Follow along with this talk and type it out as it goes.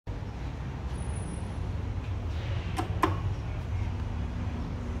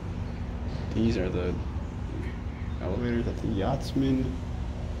These are the elevators at the Yachtsman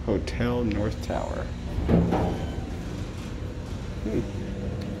Hotel North Tower.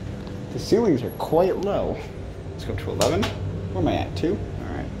 The ceilings are quite low. Let's go to 11. Where am I at? 2?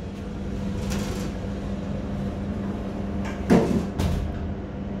 All right.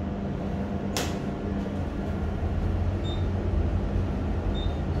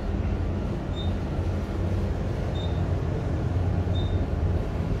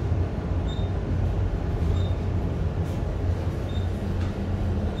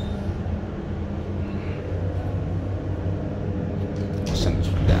 Send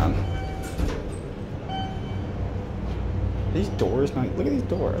this one down. These doors, look at these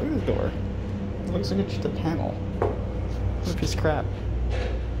doors. Look at this door. It looks like it's just a panel. What a piece of crap.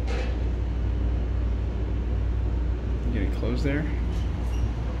 Get it closed there.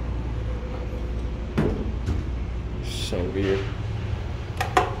 So weird.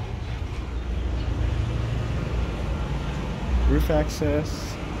 Roof access.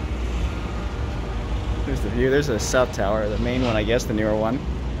 There's the view. There's the South Tower, the main one, I guess, the newer one.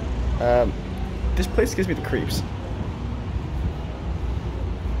 This place gives me the creeps.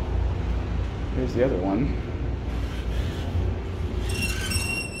 Here's the other one.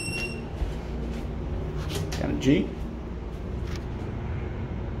 Got a G.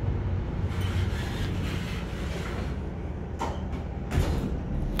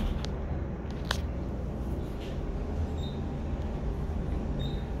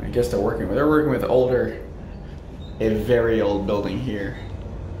 I guess they're working with older, a very old building here.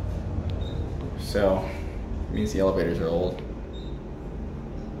 So it means the elevators are old.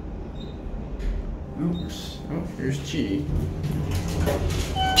 Oh, here's G.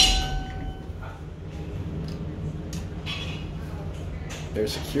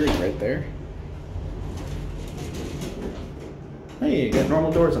 There's security right there. Hey, you got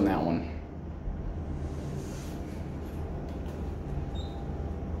normal doors on that one.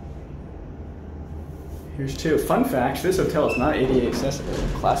 Here's 2. Fun fact, this hotel is not ADA accessible,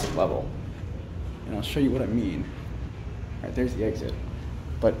 it's classic level. And I'll show you what I mean. All right, there's the exit.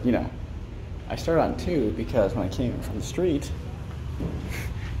 But, you know, I started on 2 because when I came from the street,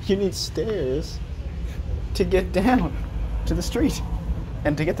 you need stairs to get down to the street.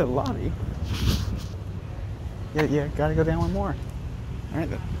 And to get to the lobby, yeah, gotta go down one more. All right,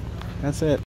 that's it.